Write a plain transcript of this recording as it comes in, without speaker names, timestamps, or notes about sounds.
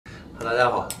大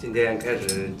家好，今天开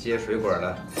始接水管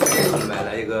了，买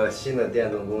了一个新的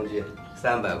电动工具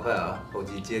，300块啊，后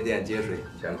期接电接水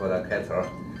全靠它开槽。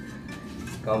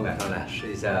刚买上来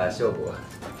试一下效果。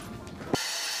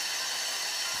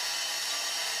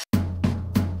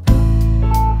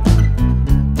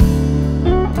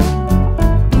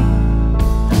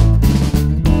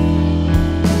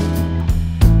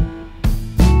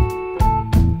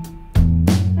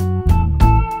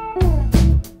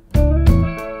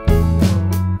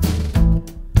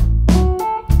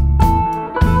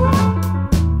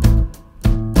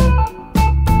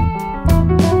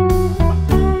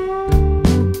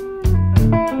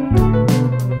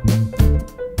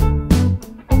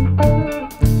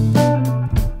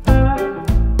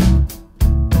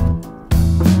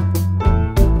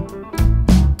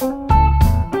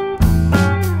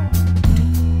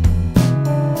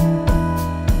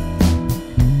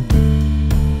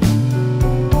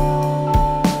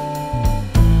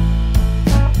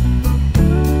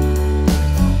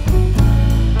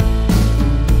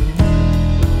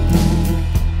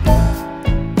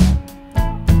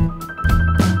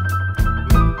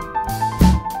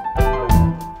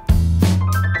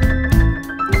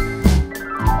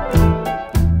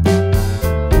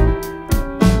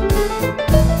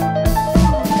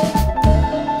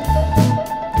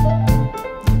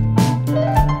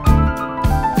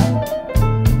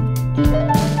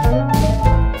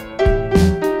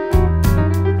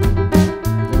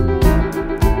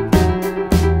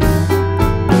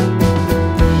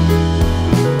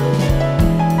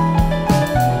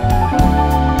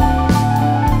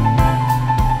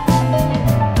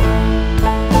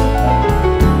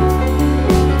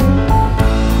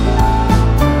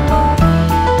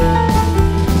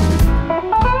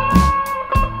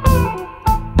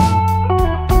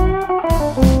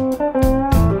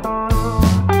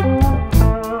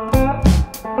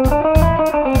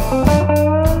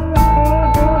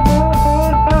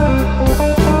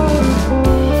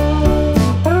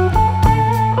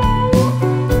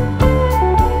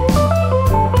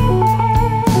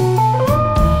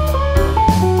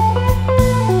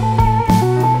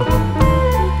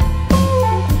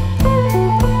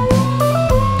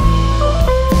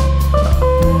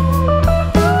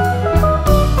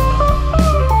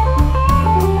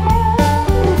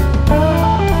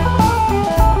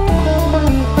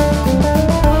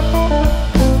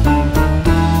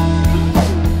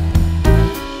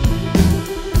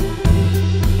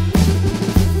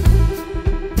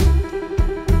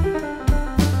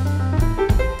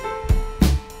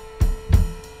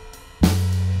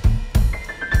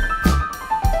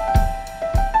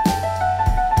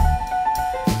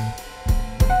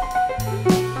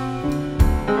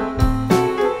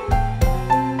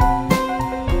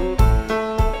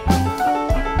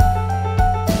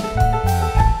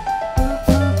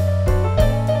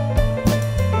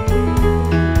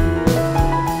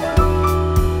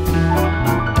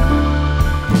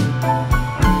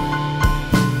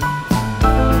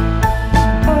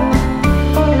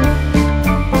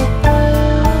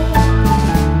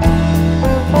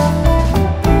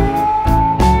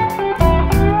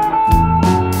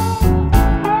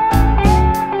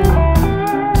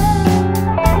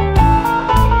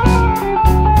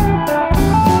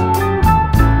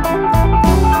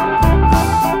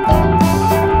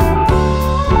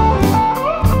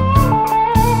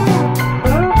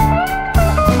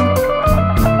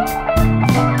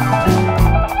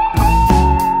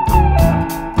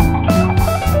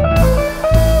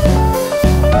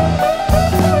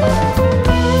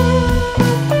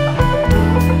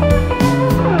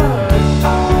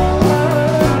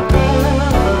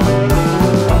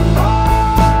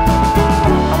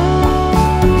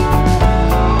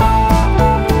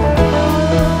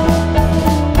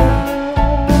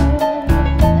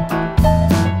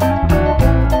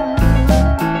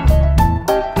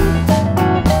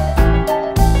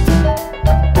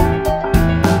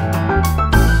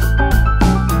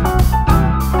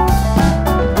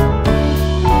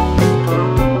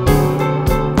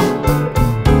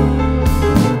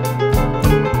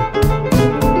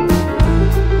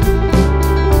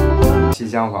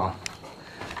 厢房，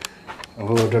然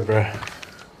后这边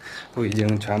都已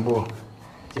经全部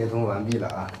接通完毕了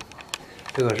啊。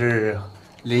这个是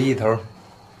淋浴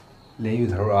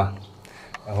头啊，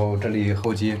然后这里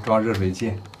后期装热水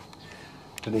器，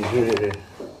这里是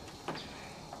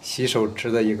洗手池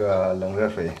的一个冷热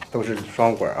水，都是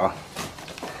双管啊。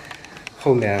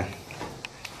后面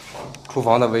厨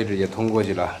房的位置也通过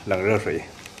去了冷热水，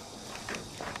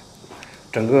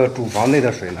整个主房内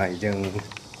的水呢已经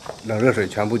冷热水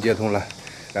全部接通了，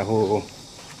然后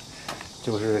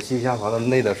就是西厢房的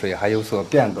内的水还有所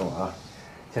变动啊。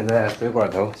现在水管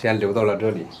头先流到了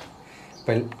这里。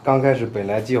刚开始本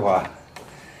来计划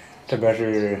这边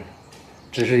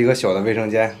只是一个小的卫生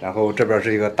间，然后这边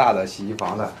是一个大的洗衣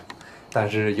房的，但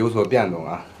是有所变动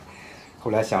啊。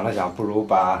后来想了想，不如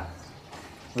把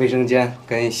卫生间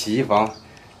跟洗衣房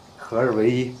合二为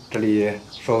一，这里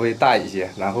稍微大一些，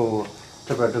然后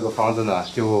这边这个房子呢，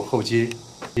就后期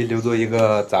留作一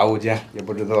个杂物间，也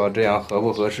不知道这样合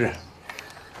不合适。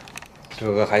这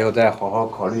个还要再好好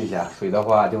考虑一下。水的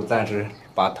话，就暂时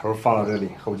把头放到这里，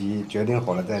后期决定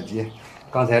好了再接。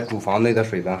刚才主房内的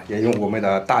水呢，也用我们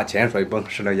的大潜水泵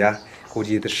试了压，估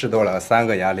计试到了3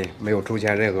个压力，没有出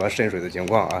现任何渗水的情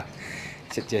况啊。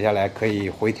接下来可以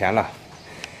回填了。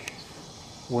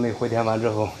屋内回填完之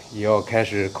后，也要开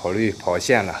始考虑跑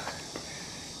线了。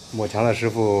抹墙的师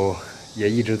傅也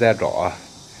一直在找啊，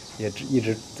也一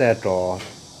直在找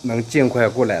能尽快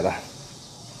过来的。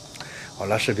好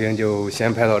了，视频就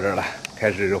先拍到这儿了，开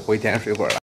始回填水管了。